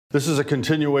This is a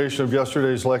continuation of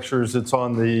yesterday's lectures. It's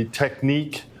on the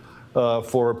technique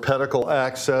for pedicle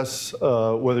access,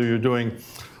 whether you're doing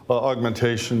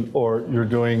augmentation or you're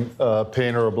doing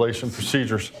pain or ablation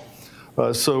procedures.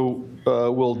 So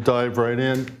we'll dive right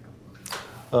in.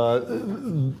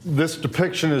 This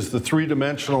depiction is the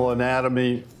three-dimensional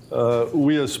anatomy.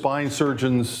 We as spine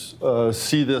surgeons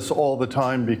see this all the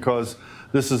time because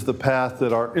this is the path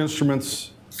that our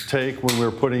instruments take when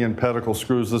we're putting in pedicle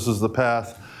screws. This is the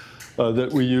path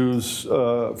that we use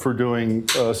for doing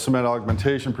cement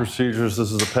augmentation procedures.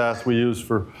 This is the path we use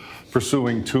for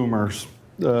pursuing tumors.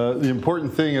 The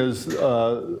important thing is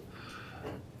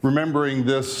remembering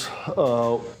this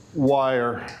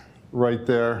wire right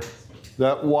there.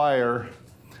 That wire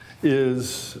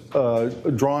is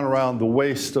drawn around the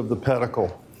waist of the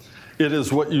pedicle. It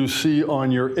is what you see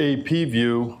on your AP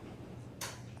view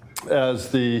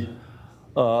as the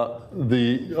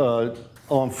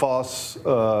en face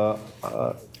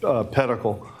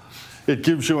pedicle. It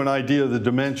gives you an idea of the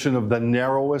dimension of the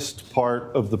narrowest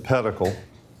part of the pedicle,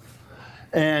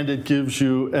 and it gives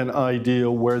you an idea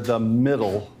where the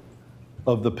middle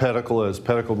of the pedicle is.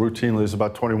 Pedicle routinely is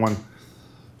about 21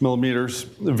 millimeters,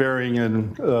 varying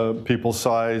in people's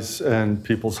size and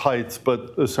people's heights,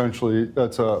 but essentially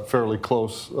that's a fairly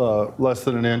close, less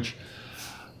than an inch.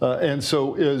 And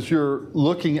so as you're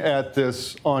looking at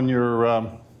this on your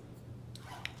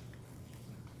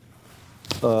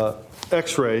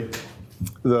X-ray,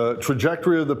 the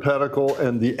trajectory of the pedicle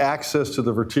and the access to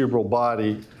the vertebral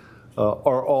body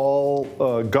are all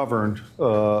governed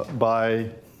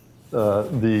by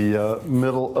the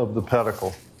middle of the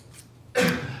pedicle.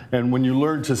 And when you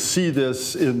learn to see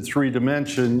this in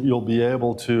 3D, you'll be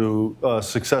able to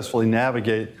successfully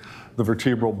navigate the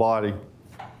vertebral body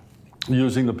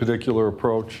using the pedicular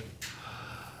approach.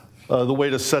 The way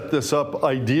to set this up,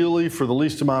 ideally, for the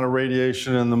least amount of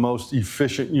radiation and the most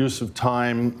efficient use of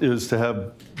time, is to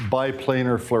have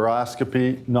biplanar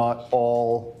fluoroscopy. Not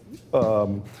all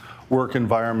work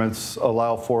environments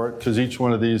allow for it, because each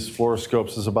one of these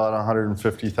fluoroscopes is about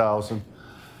 150,000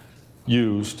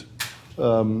 used.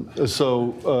 What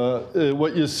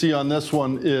you see on this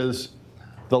one is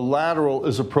the lateral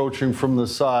is approaching from the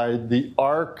side. The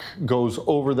arc goes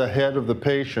over the head of the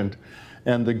patient,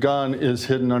 and the gun is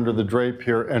hidden under the drape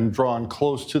here and drawn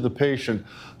close to the patient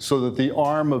so that the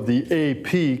arm of the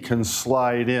AP can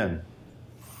slide in.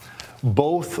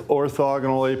 Both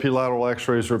orthogonal AP lateral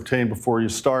X-rays are obtained before you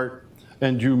start,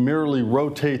 and you merely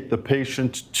rotate the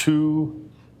patient to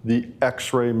the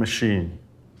X-ray machine.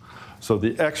 So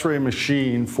the X-ray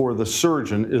machine for the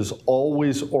surgeon is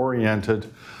always oriented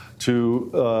to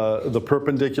the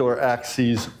perpendicular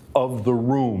axes of the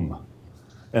room,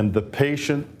 and the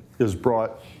patient is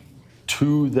brought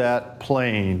to that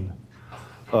plane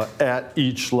at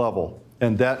each level.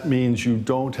 And that means you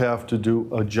don't have to do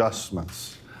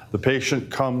adjustments. The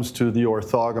patient comes to the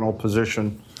orthogonal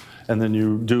position, and then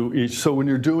you do each. So when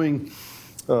you're doing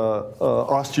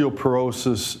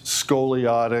osteoporosis,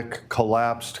 scoliotic,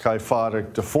 collapsed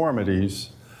kyphotic deformities,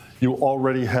 you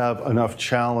already have enough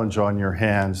challenge on your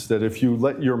hands that if you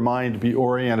let your mind be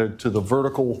oriented to the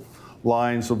vertical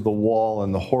lines of the wall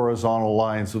and the horizontal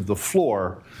lines of the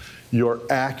floor, your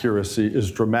accuracy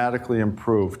is dramatically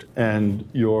improved and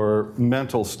your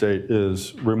mental state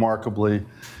is remarkably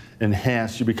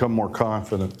enhanced. You become more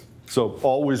confident. So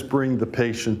always bring the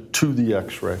patient to the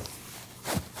X-ray.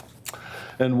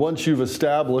 And once you've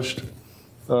established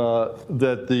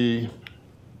that the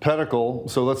pedicle,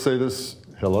 so let's say this,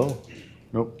 hello?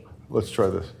 Nope, let's try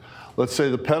this. Let's say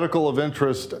the pedicle of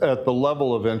interest at the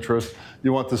level of interest.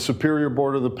 You want the superior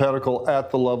border of the pedicle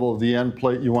at the level of the end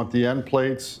plate. You want the end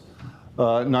plates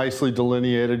nicely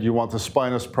delineated. You want the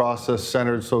spinous process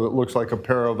centered so it looks like a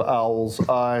pair of owl's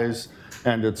eyes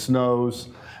and its nose.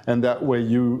 And that way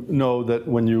you know that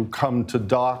when you come to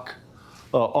dock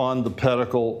on the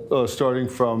pedicle, starting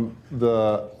from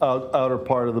the outer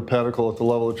part of the pedicle at the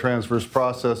level of transverse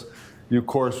process, you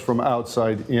course from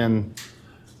outside in.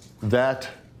 That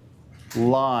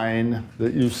line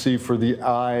that you see for the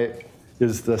eye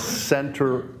is the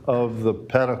center of the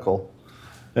pedicle.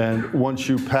 And once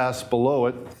you pass below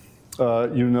it,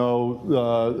 you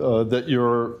know that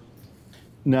you're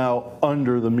now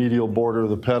under the medial border of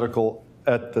the pedicle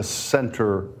at the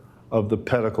center of the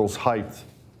pedicle's height.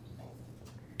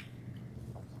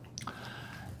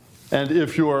 And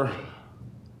if your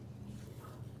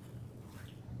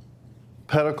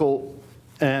pedicle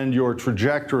and your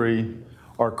trajectory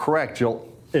are correct,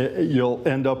 you'll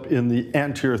end up in the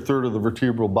anterior third of the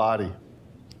vertebral body.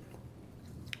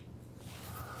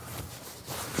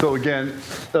 So again,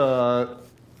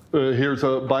 here's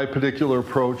a bipedicular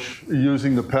approach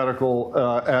using the pedicle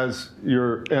as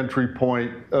your entry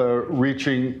point,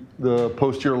 reaching the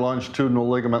posterior longitudinal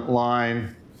ligament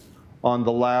line on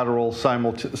the lateral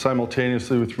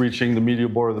simultaneously with reaching the medial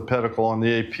border of the pedicle on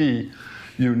the AP.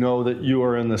 You know that you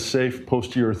are in the safe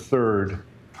posterior third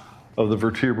of the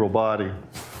vertebral body.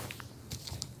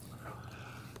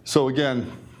 So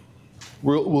again,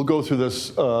 we'll go through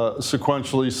this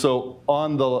sequentially. So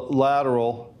on the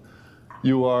lateral,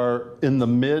 you are in the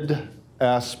mid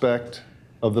aspect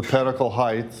of the pedicle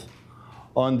height.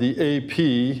 On the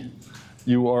AP,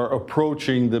 you are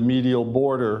approaching the medial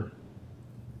border.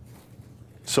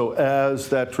 So as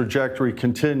that trajectory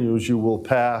continues, you will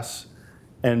pass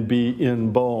and be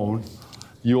in bone.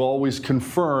 You always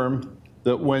confirm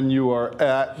that when you are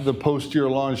at the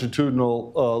posterior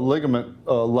longitudinal ligament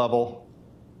level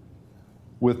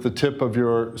with the tip of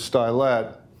your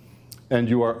stylet and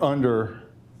you are under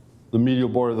the medial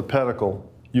border of the pedicle,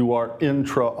 you are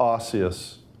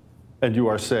intraosseous and you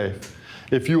are safe.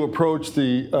 If you approach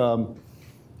the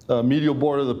medial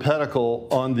border of the pedicle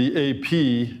on the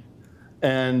AP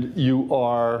and you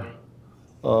are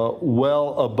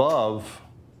well above,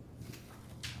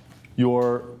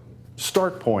 your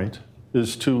start point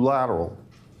is too lateral.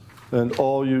 And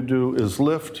all you do is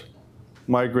lift,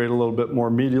 migrate a little bit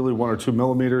more medially, 1 or 2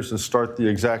 millimeters, and start the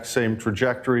exact same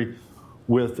trajectory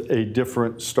with a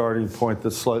different starting point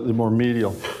that's slightly more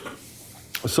medial.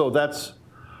 So that's,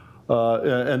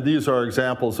 and these are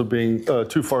examples of being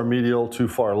too far medial, too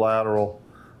far lateral.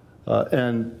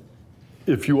 And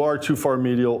if you are too far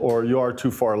medial or you are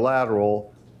too far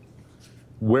lateral,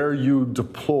 where you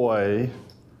deploy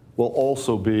will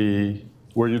also be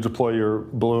where you deploy your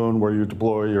balloon, where you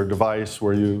deploy your device,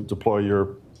 where you deploy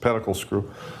your pedicle screw,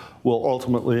 will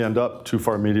ultimately end up too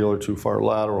far medial or too far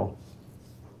lateral.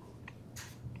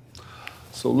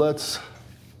 So let's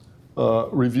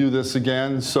review this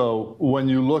again. So when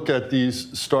you look at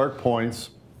these start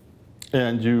points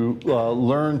and you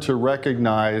learn to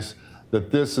recognize that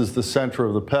this is the center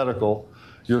of the pedicle,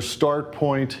 your start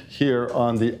point here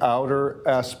on the outer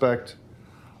aspect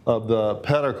of the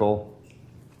pedicle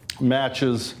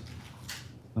matches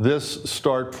this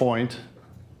start point.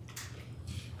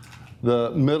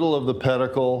 The middle of the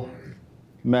pedicle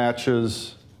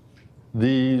matches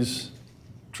these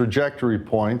trajectory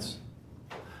points,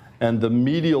 and the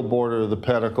medial border of the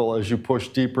pedicle, as you push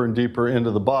deeper and deeper into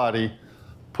the body,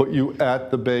 put you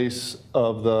at the base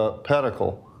of the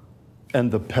pedicle,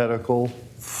 and the pedicle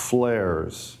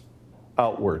flares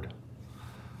outward.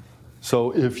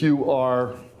 So if you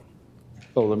are,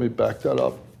 oh, let me back that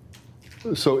up.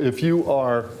 So if you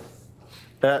are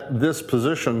at this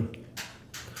position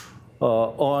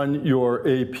on your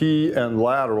AP and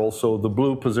lateral, so the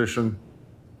blue position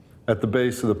at the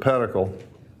base of the pedicle,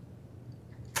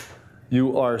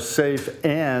 you are safe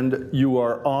and you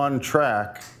are on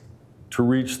track to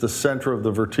reach the center of the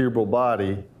vertebral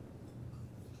body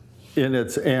in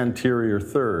its anterior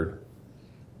third.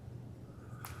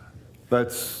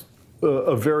 That's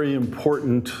a very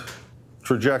important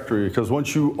trajectory, because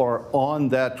once you are on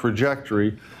that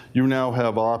trajectory, you now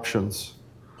have options.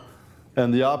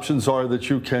 And the options are that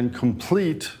you can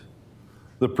complete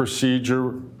the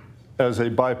procedure as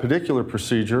a bipedicular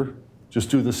procedure,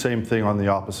 just do the same thing on the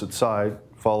opposite side,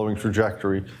 following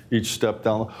trajectory, each step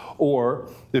down. Or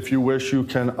if you wish, you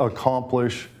can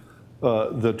accomplish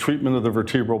the treatment of the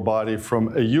vertebral body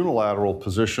from a unilateral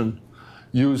position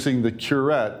using the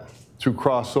curette to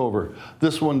cross over.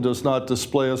 This one does not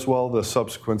display as well. The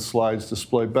subsequent slides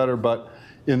display better, but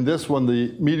in this one,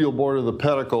 the medial border of the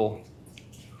pedicle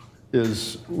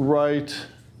is right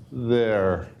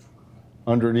there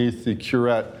underneath the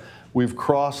curette. We've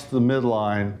crossed the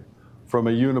midline from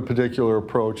a unipedicular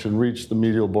approach and reached the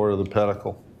medial border of the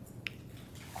pedicle.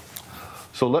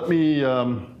 So let me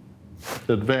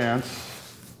advance.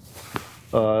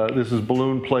 This is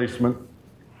balloon placement.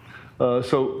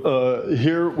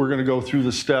 Here we're going to go through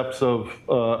the steps of,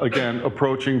 again,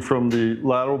 approaching from the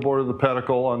lateral border of the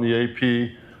pedicle on the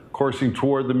AP, coursing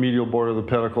toward the medial border of the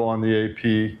pedicle on the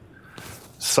AP,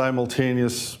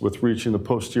 simultaneous with reaching the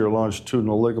posterior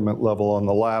longitudinal ligament level on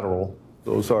the lateral.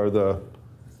 Those are the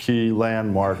key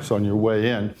landmarks on your way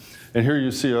in. And here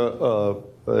you see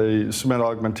a cement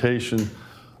augmentation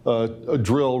a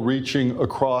drill reaching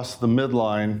across the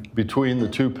midline between the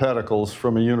two pedicles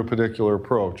from a unipedicular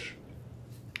approach.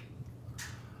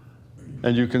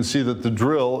 And you can see that the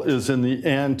drill is in the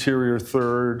anterior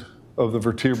third of the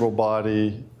vertebral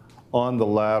body on the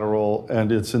lateral,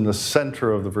 and it's in the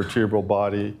center of the vertebral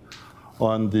body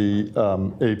on the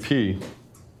AP.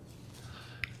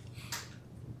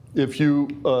 If you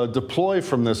deploy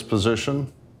from this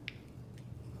position,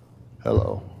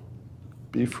 Hello.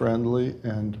 Be friendly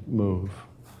and move.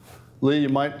 Lee, you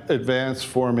might advance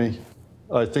for me.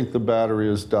 I think the battery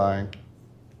is dying.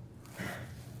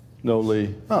 No,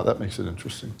 Lee. Oh, that makes it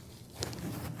interesting.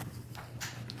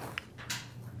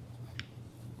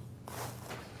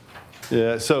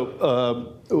 Yeah,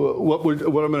 so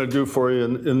what I'm going to do for you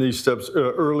in these steps,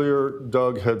 earlier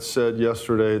Doug had said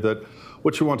yesterday that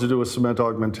what you want to do with cement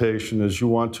augmentation is you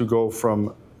want to go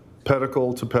from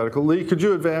pedicle to pedicle. Lee, could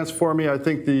you advance for me? I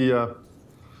think the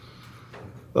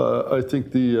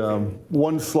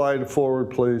one slide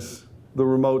forward, please. The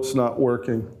remote's not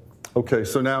working. Okay,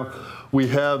 so now we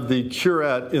have the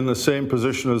curette in the same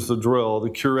position as the drill. The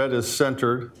curette is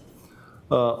centered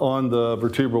on the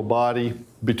vertebral body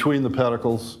between the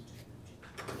pedicles.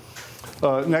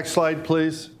 Next slide,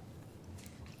 please.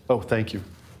 Oh, thank you.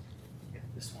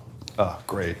 This one. Ah,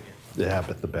 great. Yeah,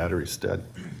 but the battery's dead.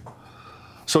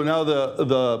 So now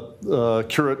the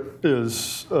curette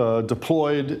is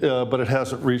deployed, but it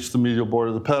hasn't reached the medial border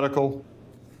of the pedicle.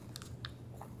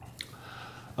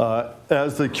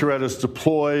 As the curette is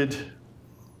deployed,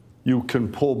 you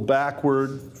can pull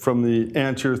backward from the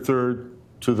anterior third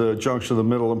to the junction of the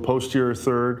middle and posterior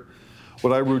third.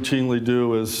 What I routinely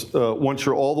do is, once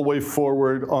you're all the way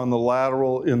forward on the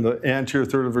lateral, in the anterior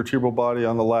third of the vertebral body,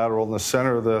 on the lateral, in the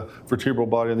center of the vertebral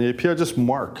body, on the AP, I just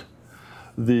mark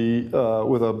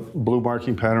with a blue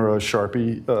marking pen or a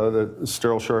Sharpie, the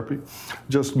sterile Sharpie,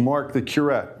 just mark the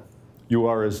curette. You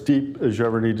are as deep as you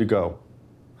ever need to go.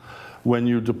 When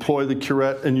you deploy the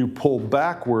curette and you pull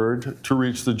backward to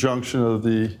reach the junction of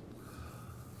the,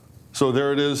 so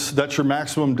there it is, that's your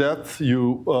maximum depth.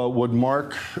 You would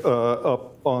mark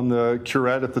up on the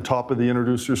curette at the top of the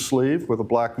introducer sleeve with a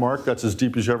black mark. That's as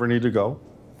deep as you ever need to go.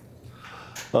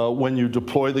 When you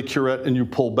deploy the curette and you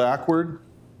pull backward,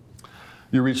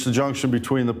 you reach the junction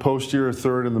between the posterior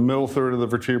third and the middle third of the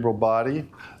vertebral body.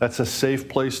 That's a safe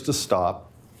place to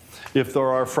stop. If there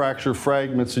are fracture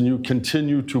fragments and you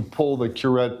continue to pull the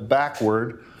curette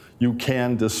backward, you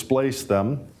can displace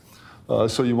them.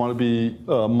 So you want to be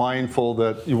mindful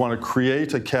that you want to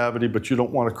create a cavity, but you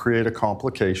don't want to create a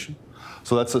complication.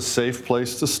 So that's a safe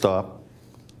place to stop.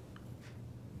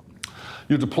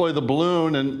 You deploy the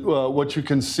balloon, and what you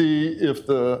can see if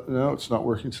the, no, it's not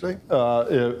working today.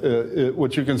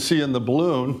 What you can see in the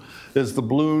balloon is the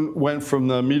balloon went from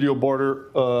the medial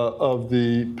border of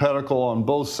the pedicle on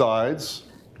both sides.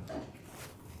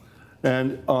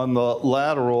 And on the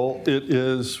lateral, it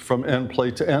is from end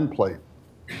plate to end plate.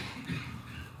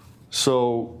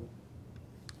 So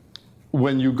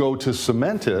when you go to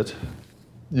cement it,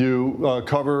 you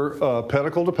cover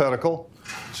pedicle to pedicle.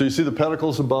 So you see the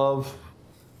pedicles above,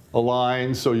 a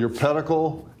line, so your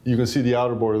pedicle, you can see the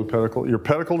outer border of the pedicle, your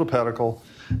pedicle to pedicle,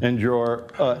 and your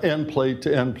end plate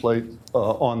to end plate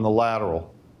on the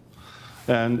lateral.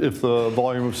 And if the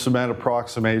volume of cement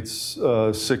approximates 6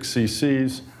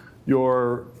 cc's,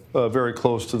 you're very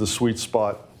close to the sweet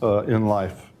spot in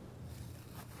life.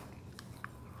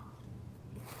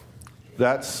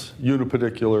 That's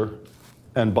unipedicular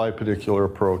and bipedicular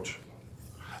approach.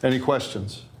 Any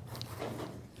questions?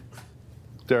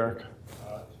 Derek?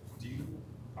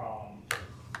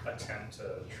 Attempt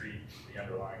to treat the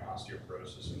underlying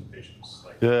osteoporosis in patients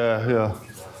like Yeah.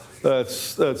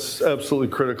 That's absolutely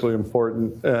critically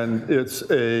important, and it's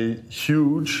a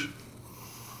huge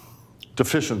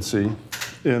deficiency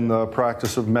in the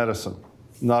practice of medicine.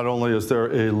 Not only is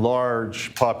there a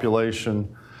large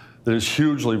population that is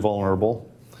hugely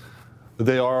vulnerable,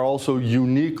 they are also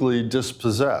uniquely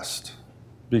dispossessed,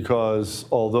 because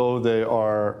although they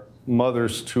are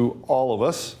mothers to all of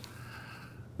us,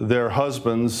 their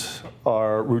husbands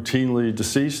are routinely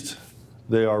deceased,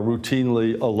 they are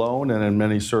routinely alone, and in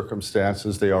many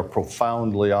circumstances they are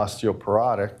profoundly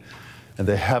osteoporotic, and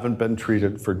they haven't been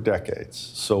treated for decades.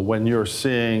 So when you're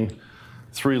seeing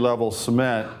 3-level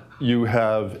cement, you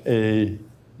have a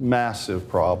massive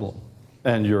problem,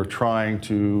 and you're trying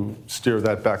to steer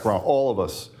that back around. All of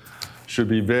us should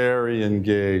be very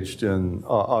engaged in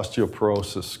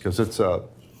osteoporosis, because it's an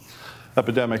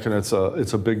epidemic and it's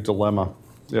a big dilemma.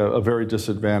 Yeah, a very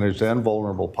disadvantaged and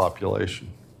vulnerable population.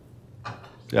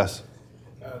 Yes?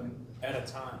 At a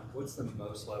time, what's the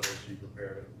most levels you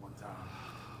prepared at one time?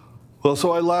 Well,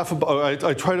 so I laugh about,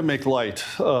 I try to make light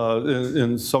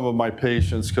in some of my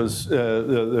patients, because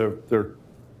they're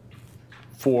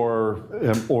 4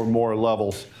 or more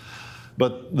levels.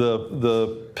 But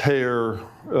the payer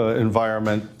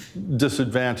environment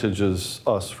disadvantages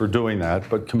us for doing that,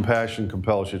 but compassion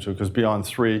compels you to, because beyond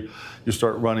 3, you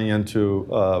start running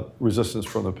into resistance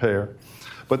from the payer.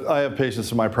 But I have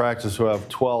patients in my practice who have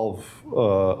 12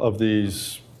 of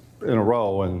these in a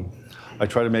row, and I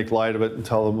try to make light of it and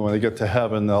tell them when they get to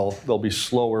heaven, they'll be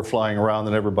slower flying around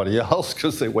than everybody else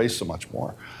because they weigh so much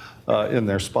more in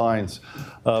their spines.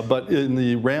 But in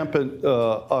the rampant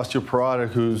osteoporotic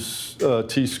whose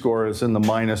T-score is in the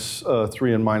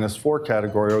 -3 and -4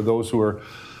 category, or those who are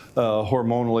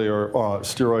hormonally or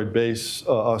steroid-based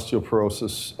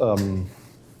osteoporosis,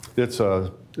 it's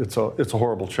a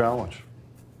horrible challenge.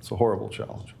 It's a horrible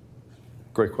challenge.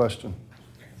 Great question.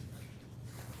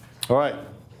 All right.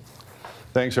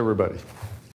 Thanks, everybody.